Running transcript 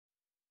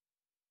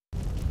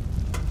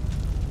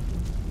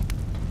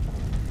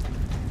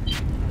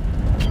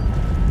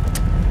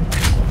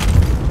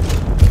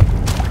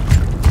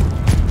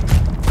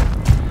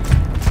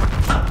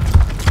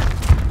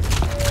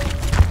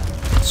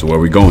where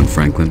we going,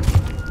 Franklin?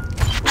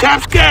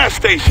 Chap's gas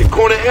station,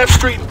 corner F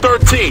Street and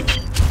 13th.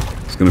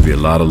 There's gonna be a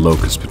lot of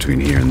locusts between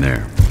here and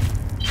there.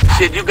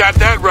 Shit, you got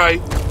that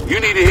right. You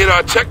need to hit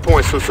our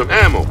checkpoints for some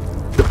ammo.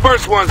 The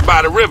first one's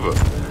by the river.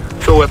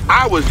 So if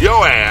I was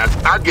your ass,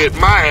 I'd get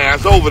my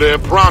ass over there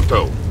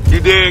pronto. You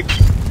dig?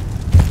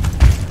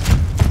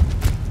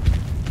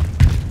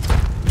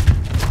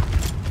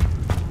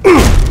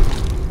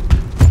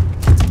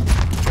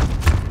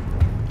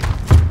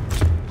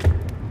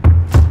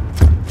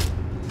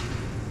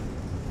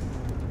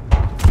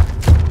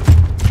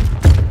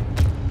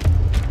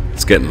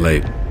 It's getting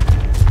late.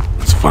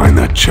 Let's find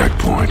that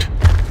checkpoint.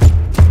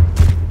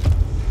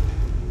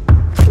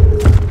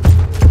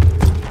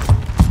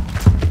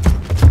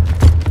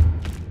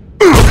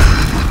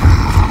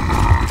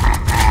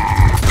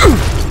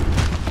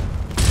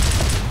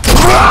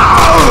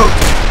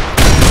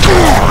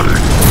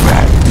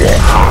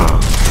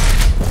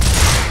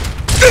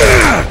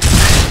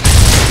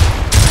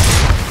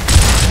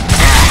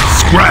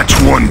 Scratch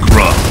one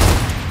grub.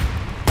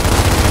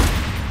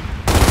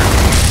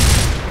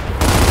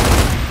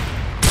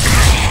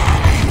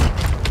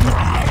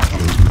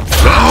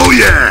 Oh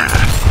yeah!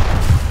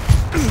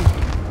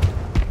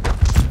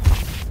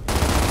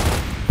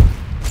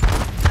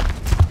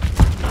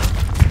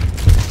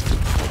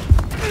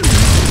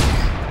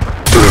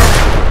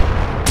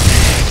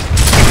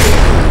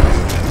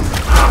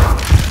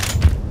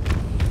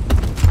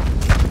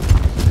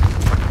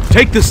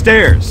 Take the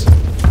stairs!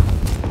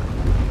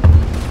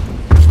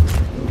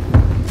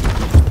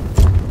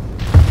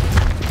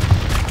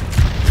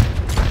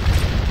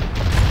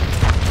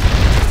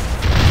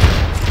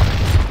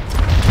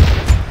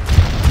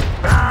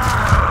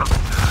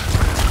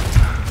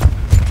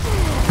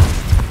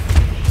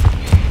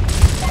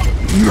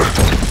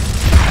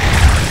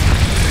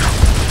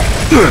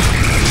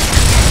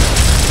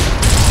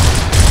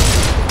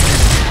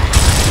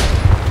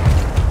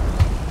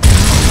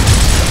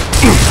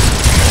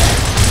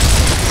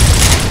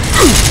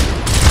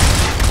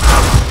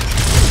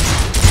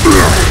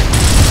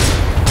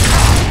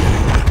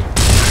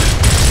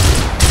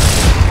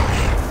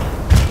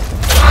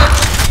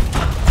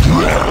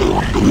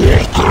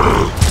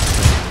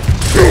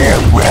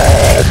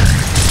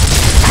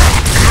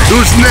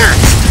 Who's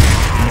next?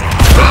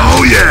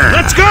 Oh yeah!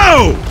 Let's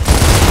go!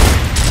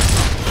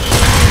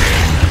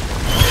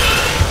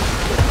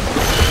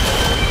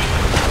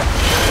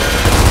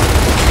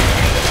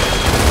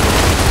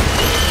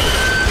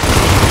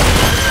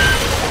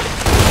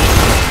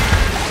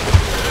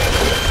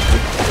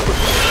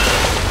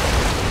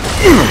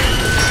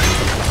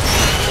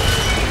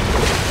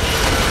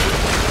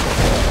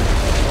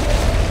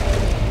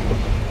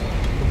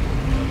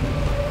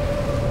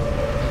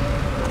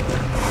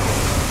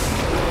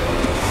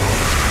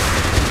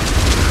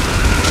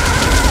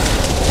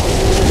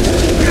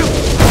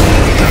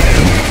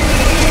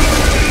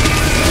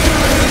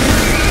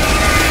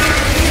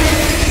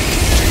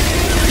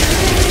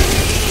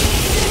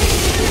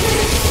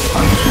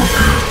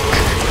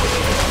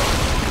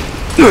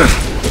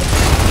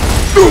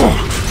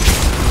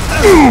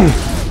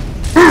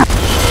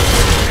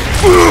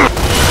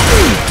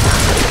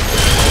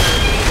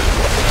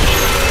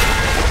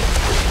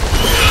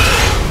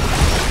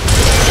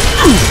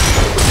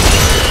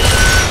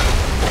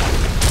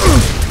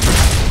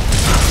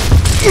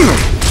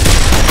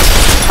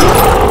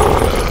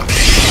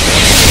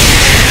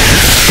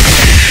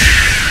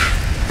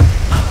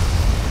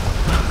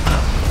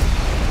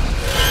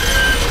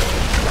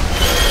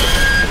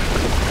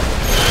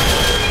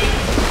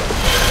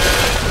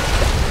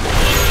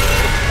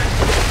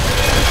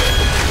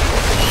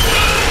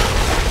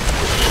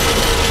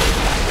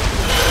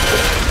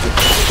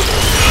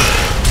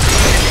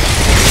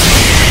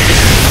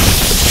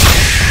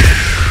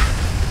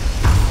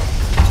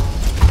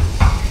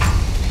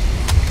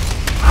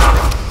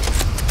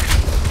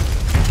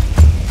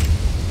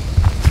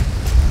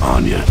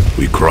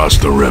 We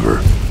crossed the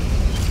river.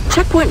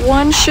 Checkpoint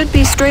 1 should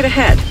be straight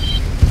ahead.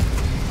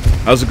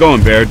 How's it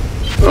going, Baird?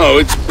 Oh,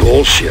 it's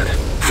bullshit.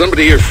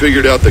 Somebody here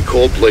figured out the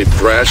Coldplay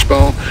thrash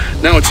ball.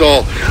 Now it's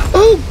all,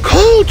 oh,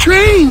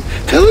 Coltrane,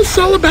 tell us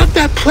all about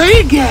that play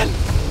again.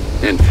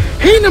 And,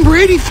 hey, number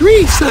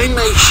 83, sign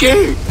my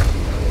shirt.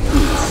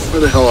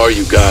 Where the hell are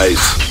you guys?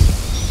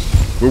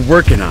 We're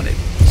working on it.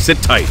 Sit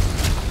tight.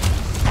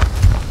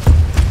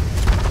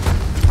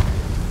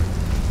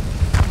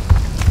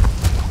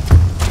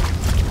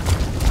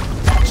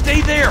 Stay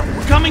there!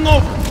 We're coming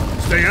over!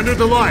 Stay under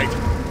the light.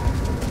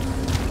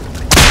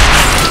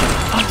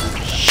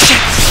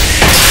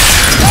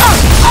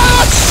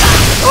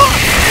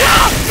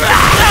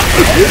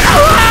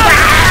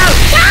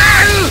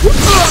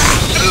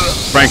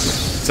 Franklin,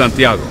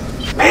 Santiago.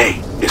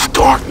 Hey, it's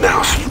dark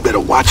now, so you better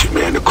watch it,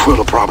 man. The krill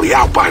are probably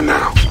out by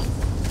now.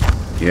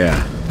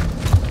 Yeah,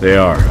 they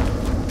are.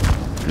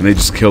 And they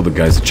just killed the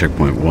guys at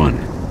checkpoint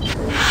 1.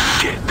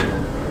 Shit.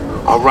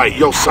 All right,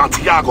 yo,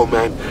 Santiago,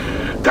 man.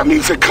 That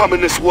means they're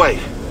coming this way.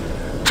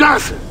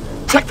 Johnson,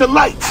 check the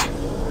lights.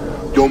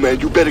 Yo, man,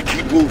 you better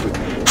keep moving.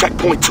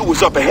 Checkpoint 2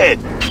 is up ahead.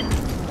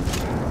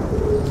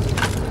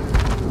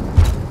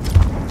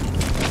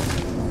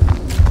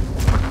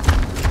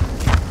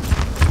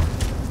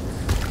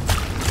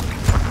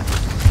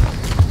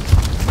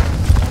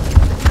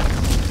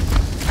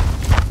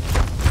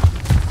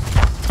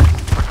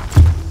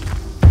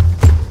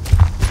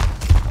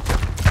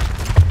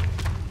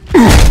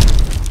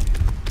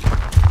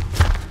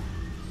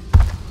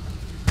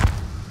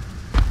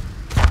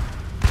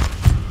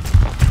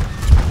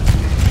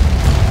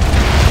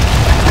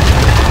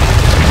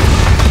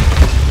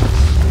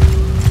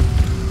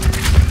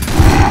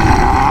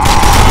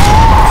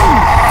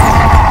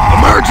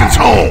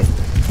 on!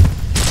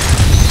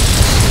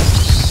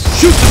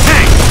 Shoot the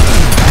tank!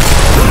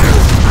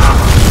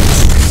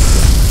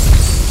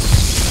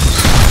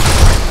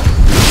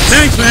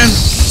 Thanks, man!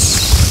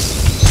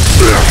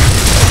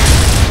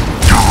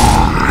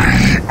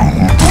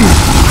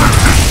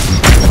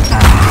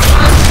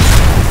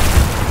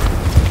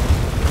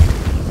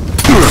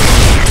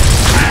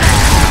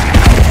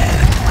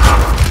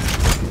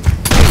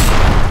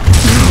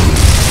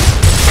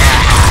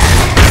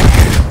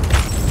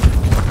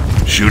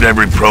 Shoot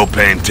every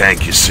propane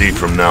tank you see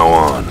from now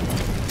on.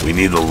 We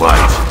need the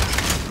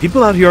light.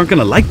 People out here aren't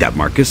gonna like that,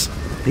 Marcus.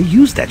 They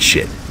use that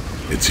shit.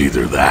 It's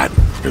either that,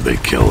 or they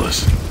kill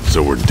us.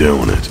 So we're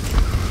doing it.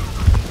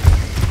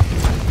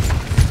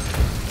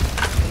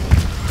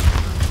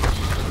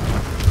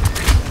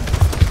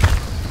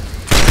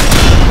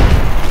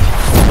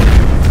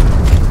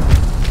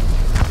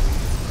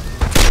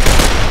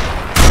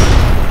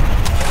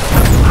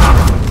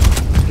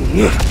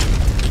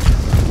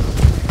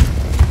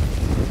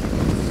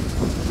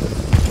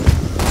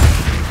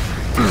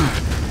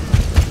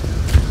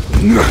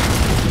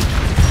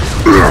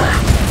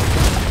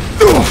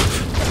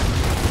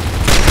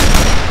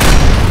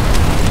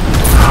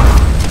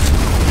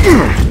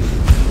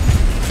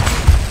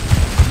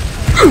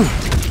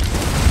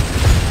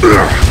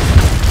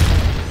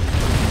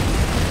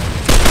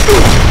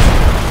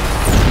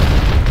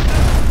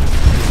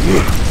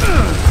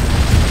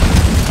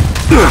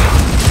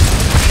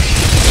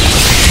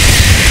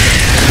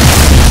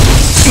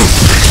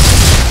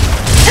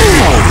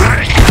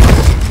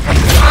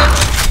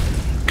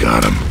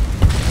 Got him.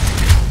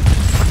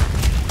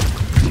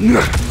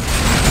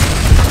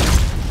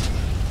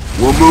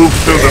 We'll move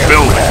through the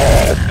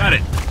building. Got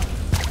it.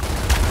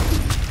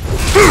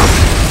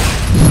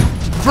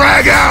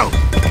 Frag out!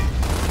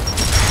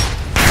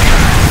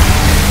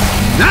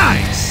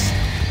 Nice!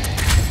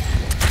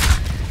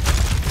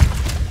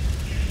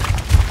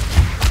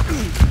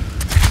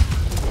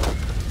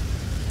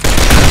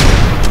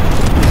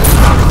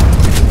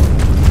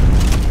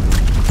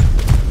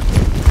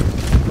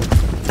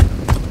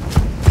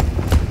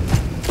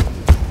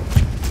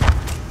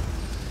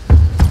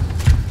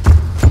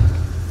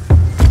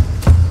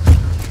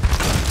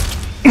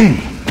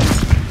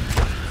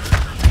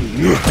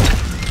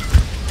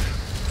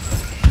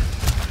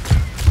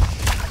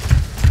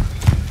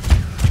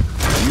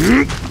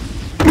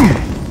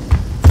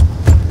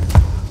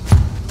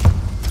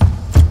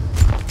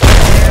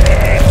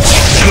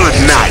 Good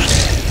night!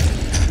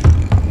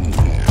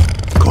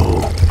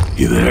 Cole,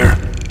 you there?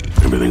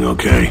 Everything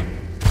okay?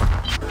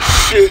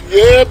 Shit,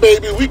 yeah,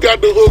 baby, we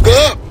got to hook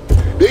up.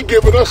 They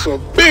giving us a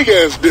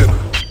big-ass dinner.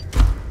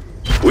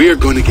 We are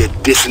going to get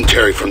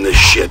dysentery from this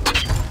shit.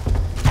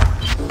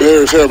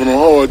 Bear's having a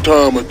hard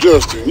time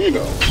adjusting, you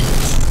know.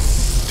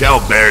 Tell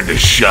Baird to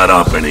shut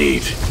up and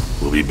eat.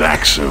 We'll be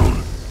back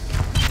soon.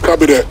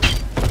 Copy that.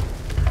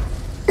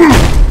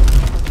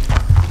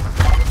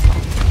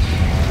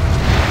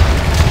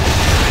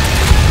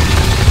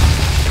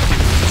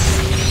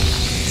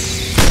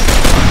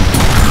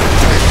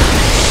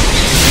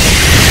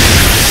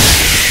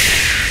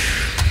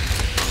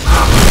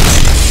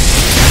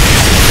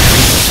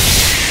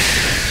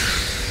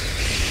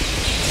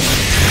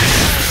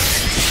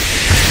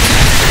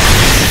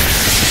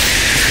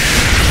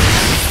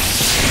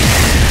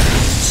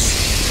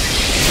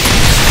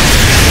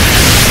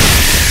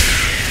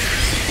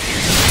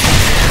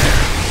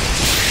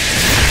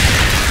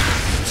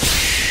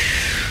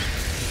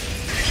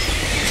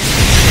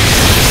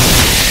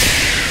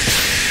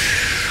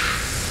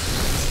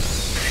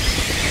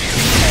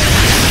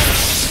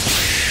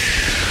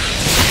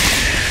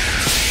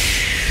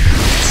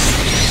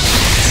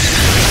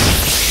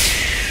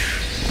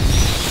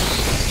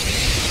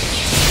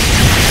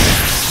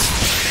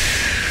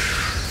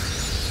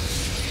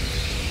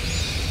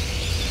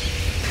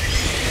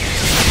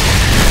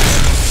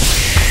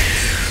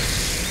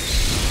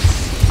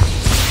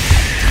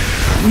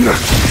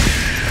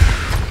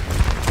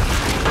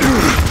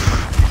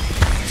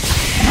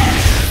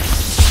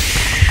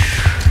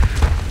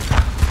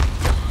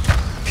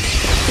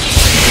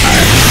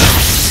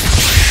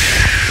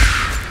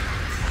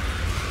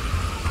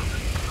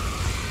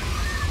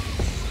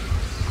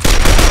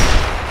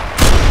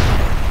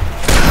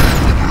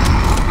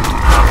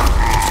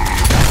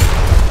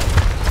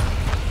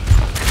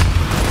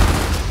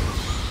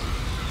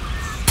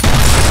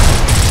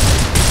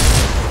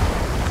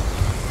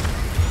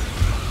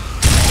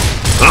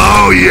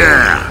 Oh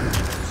yeah!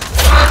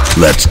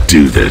 Let's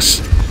do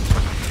this.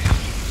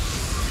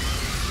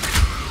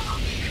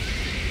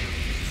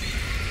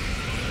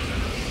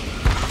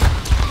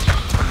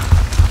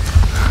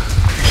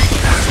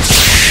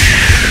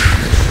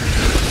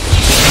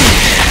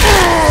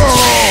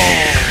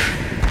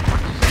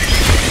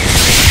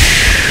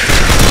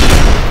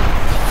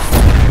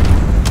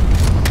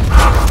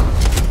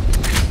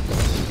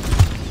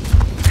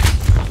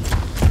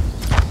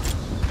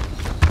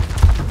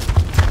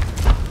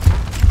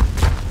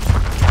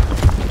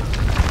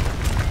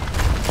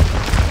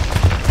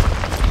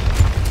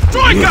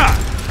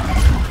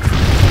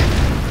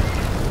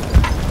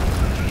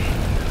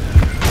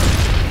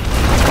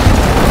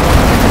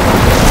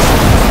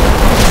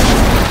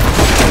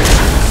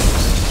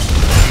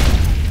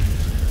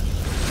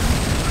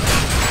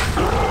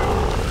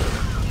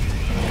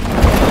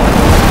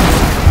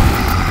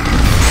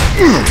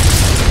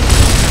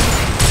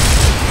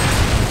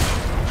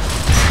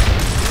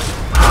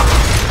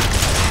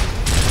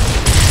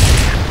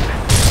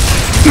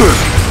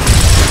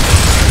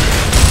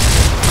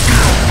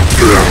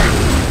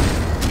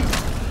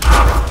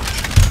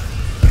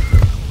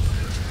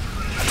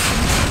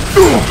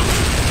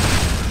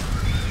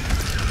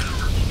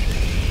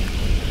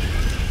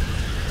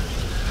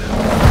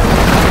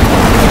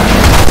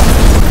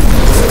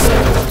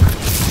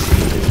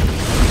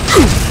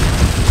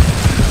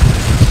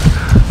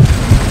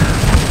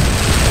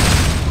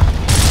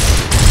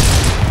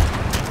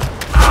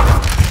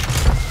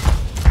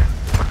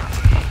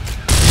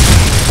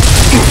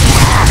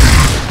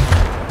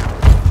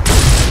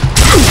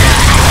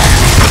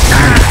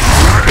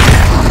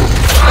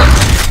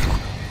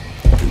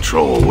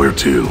 Where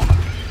to?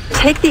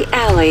 Take the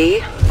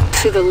alley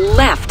to the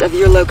left of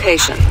your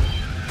location.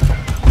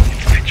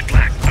 It's pitch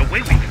black. No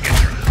way we can get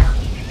through.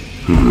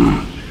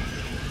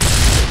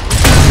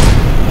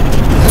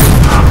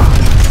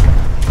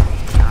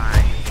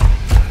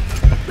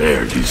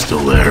 Baird, you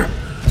still there?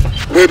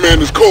 That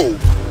man is cold.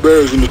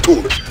 Bear's in the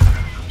toilet.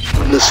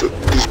 Listen,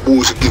 these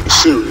boys are getting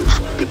serious.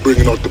 They're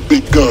bringing out the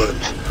big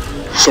guns.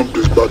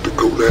 Something's about to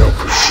go down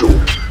for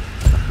sure.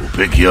 We'll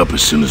pick you up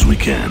as soon as we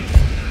can.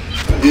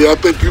 Yeah, I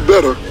think you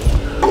better.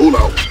 Roll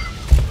out.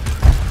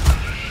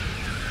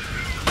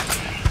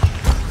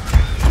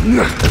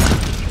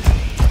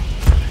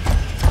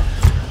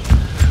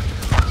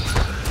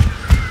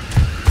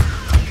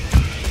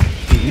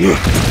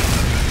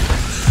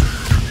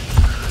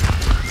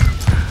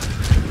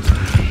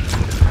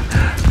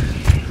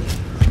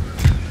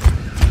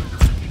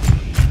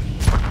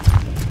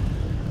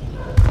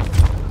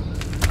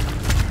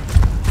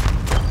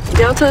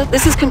 Delta,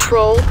 this is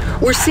Control.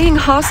 We're seeing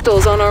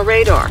hostiles on our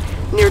radar,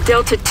 near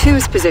Delta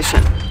 2's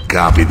position.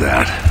 Copy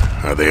that.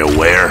 Are they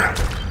aware?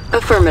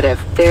 Affirmative.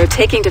 They're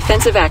taking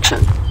defensive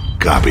action.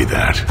 Copy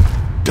that.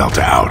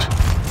 Delta out.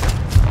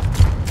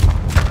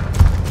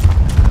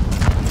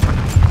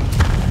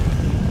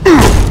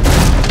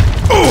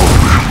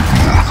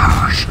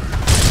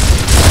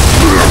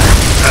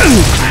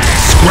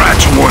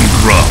 Scratch one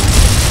grub.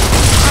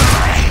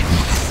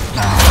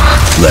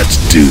 Let's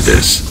do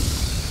this.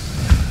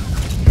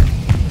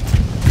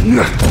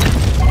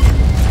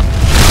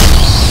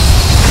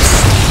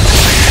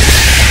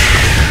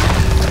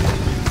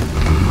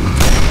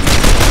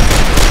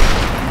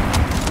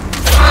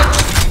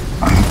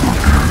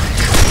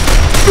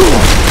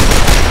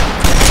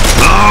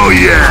 Oh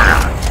yeah!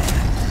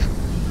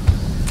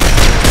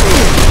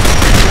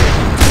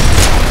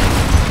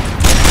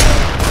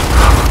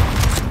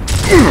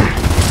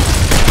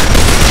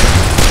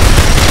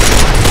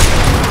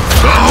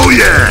 Oh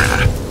yeah!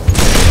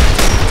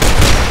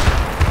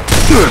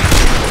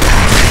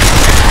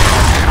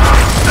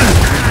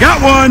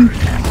 Got one!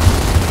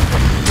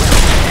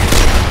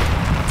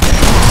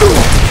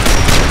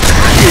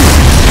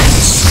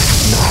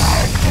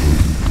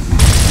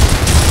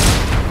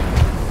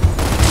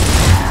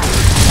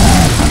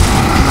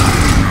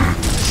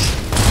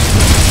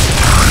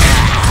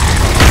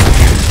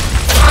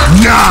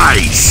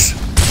 Nice!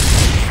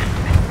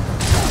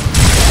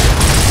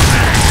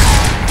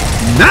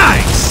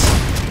 Nice!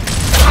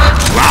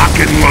 Lock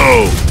and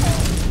load!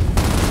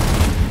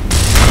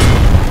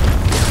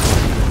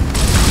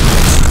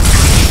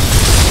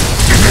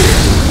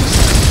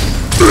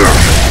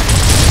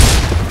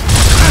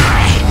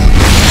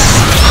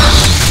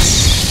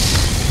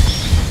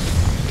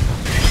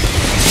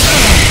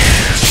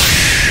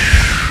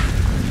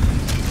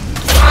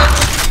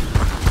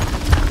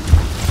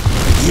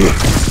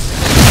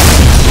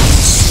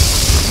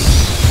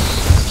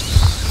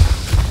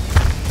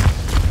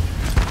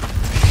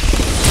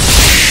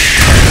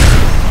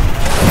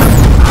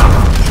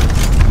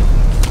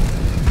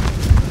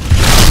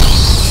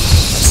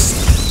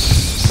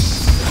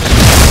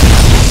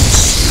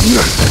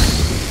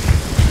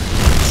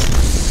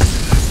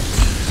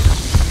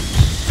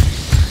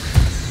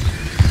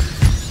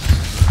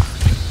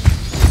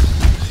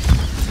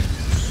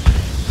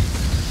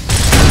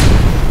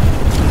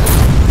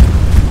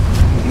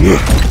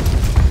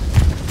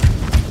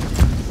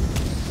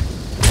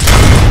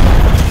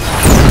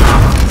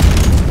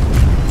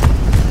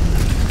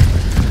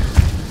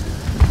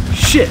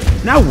 Shit,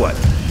 now what?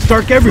 It's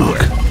dark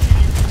everywhere. Look,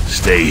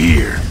 stay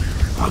here.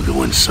 I'll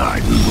go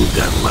inside and move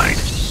that light.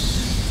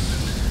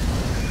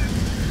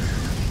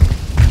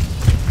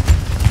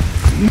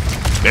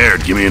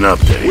 Baird, give me an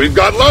update. We've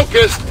got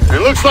Locust,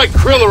 and looks like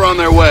Krill are on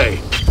their way.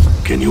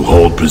 Can you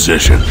hold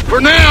position? For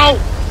now,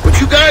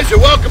 but you guys are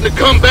welcome to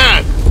come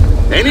back.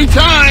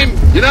 Anytime,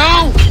 you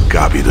know?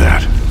 Copy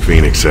that.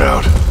 Phoenix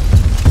out.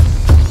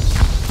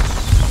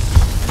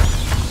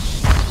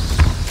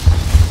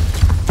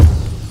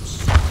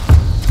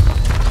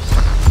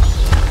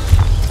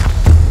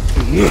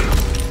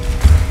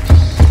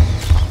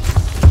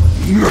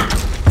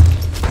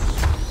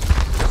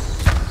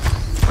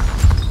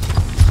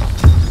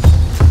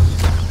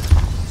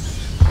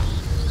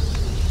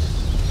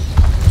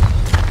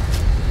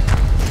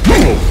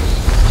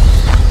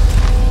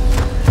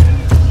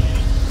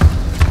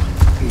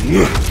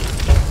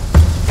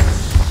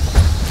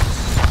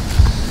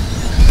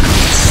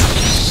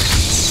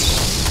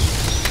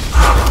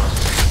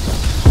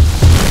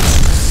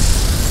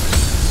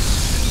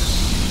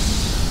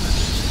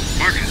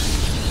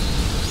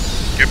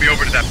 Get me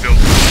over to that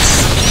building.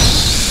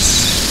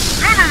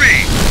 Cover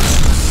me!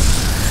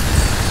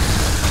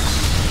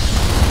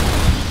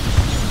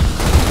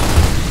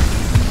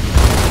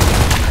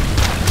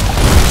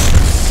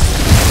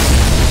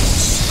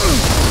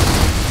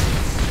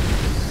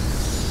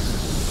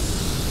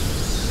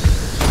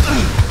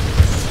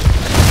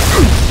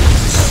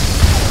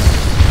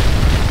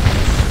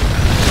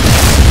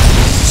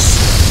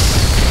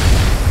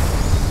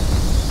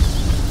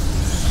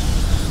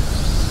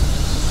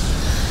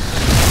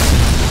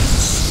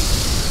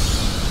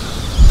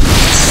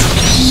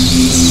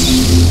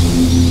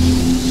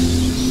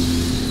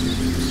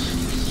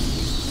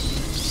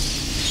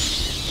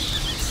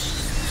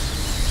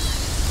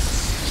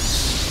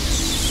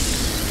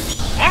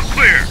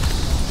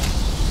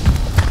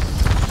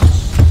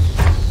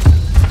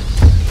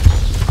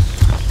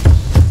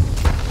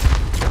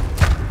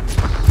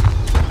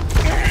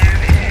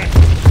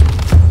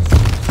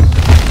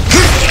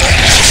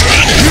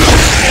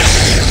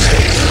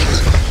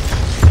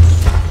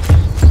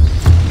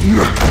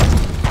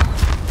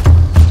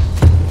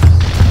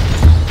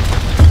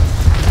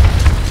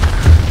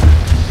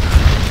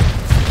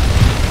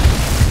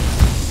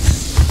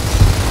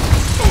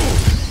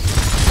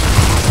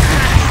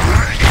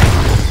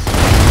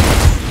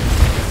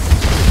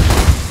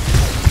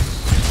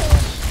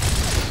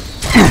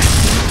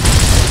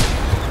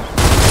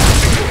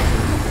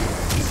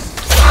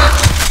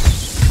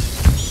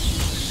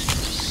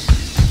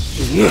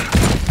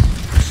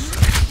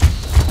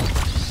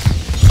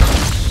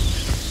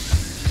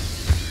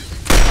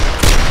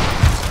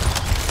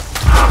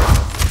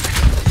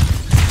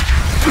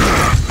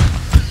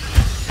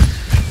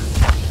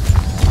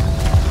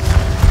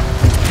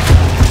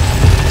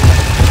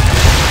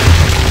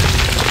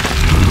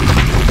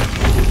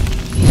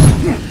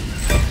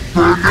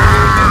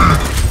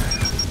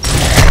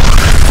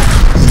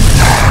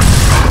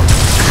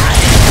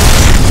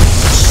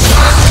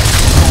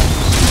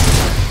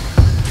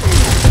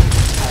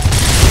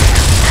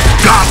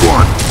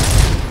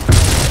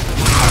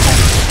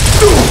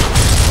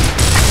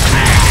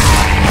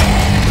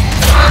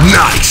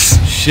 Nice!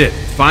 Shit,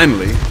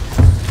 finally.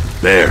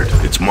 Baird,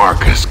 it's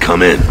Marcus.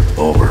 Come in.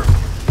 Over.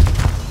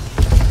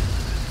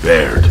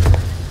 Baird.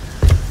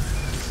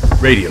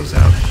 Radio's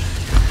out.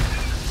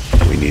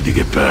 We need to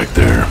get back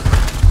there.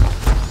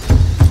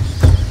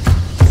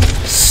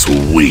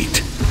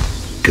 Sweet.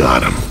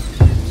 Got him.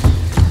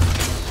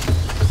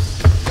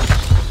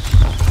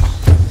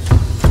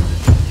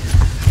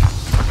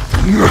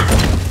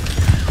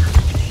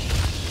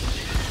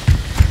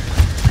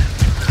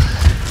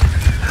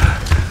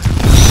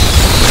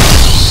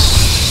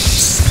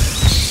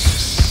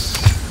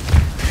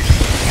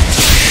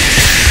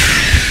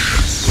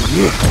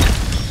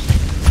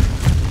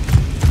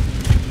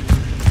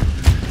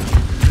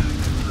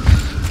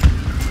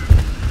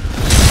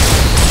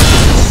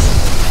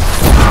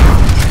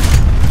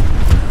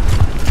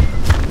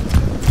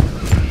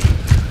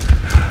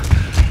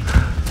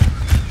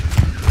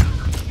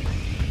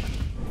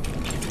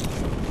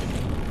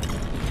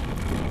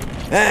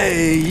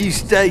 Hey, you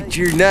state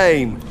your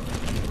name.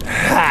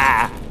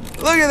 Ha!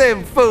 Look at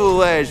them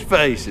fool-ass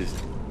faces.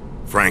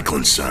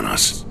 Franklin sent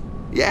us.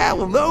 Yeah,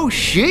 well, no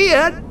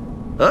shit.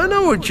 I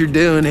know what you're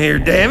doing here,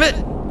 damn it.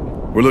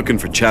 We're looking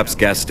for Chap's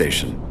gas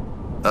station.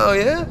 Oh,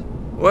 yeah?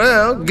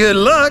 Well, good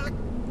luck.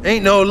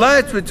 Ain't no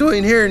lights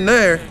between here and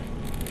there.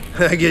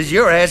 I guess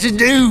your ass is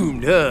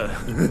doomed, huh?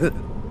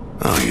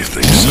 Oh, you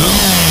think so?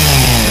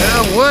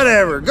 Well,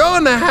 whatever. Go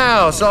in the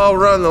house. I'll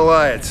run the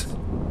lights.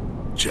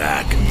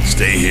 Jack,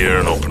 stay here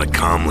and open a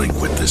comm link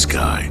with this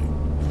guy.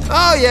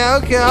 Oh, yeah,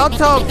 okay. I'll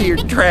talk to your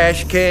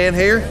trash can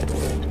here.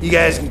 You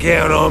guys can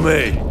count on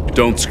me.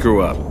 Don't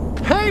screw up.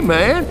 Hey,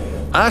 man.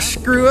 I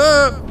screw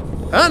up,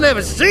 I'll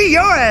never see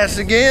your ass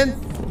again,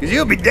 because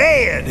you'll be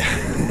dead.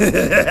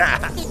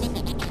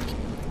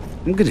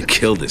 I'm gonna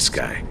kill this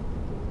guy.